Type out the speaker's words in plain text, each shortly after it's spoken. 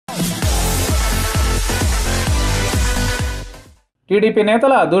TDP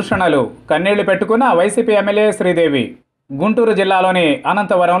నేతల దూషణలు కన్నీళ్లు పెట్టుకున్న వైసీపీ ఎమ్మెల్యే శ్రీదేవి. గుంటూరు జిల్లాలోని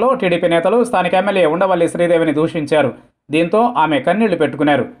అనంతవరంలో టీడీపీ నేతలు స్థానిక ఎమ్మెల్యే ఉండవల్లి శ్రీదేవిని దూషించారు. దీంతో ఆమె కన్నీళ్లు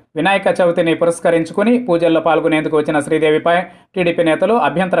పెట్టుకున్నారు. వినాయక చవితిని పురస్కరించుకుని పూజల్లో పాల్గొనేందుకు వచ్చిన శ్రీదేవిపై టీడీపీ నేతలు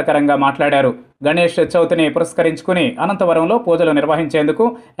అభ్యంతరకరంగా మాట్లాడారు. గణేష్ చవితిని పురస్కరించుకుని అనంతవరంలో పూజలు నిర్వహించేందుకు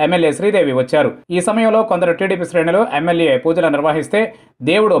ఎమ్మెల్యే శ్రీదేవి వచ్చారు. ఈ సమయంలో కొందరు టీడీపీ శ్రేణులు ఎమ్మెల్యే పూజలు నిర్వహిస్తే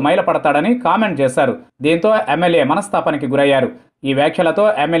దేవుడు మైలపడతాడని కామెంట్ చేశారు. దీంతో ఎమ్మెల్యే మనస్తాపానికి గురయ్యారు. ఈ వ్యాఖ్యలతో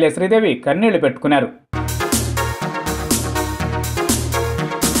ఎమ్మెల్యే శ్రీదేవి కన్నీళ్లు పెట్టుకున్నారు.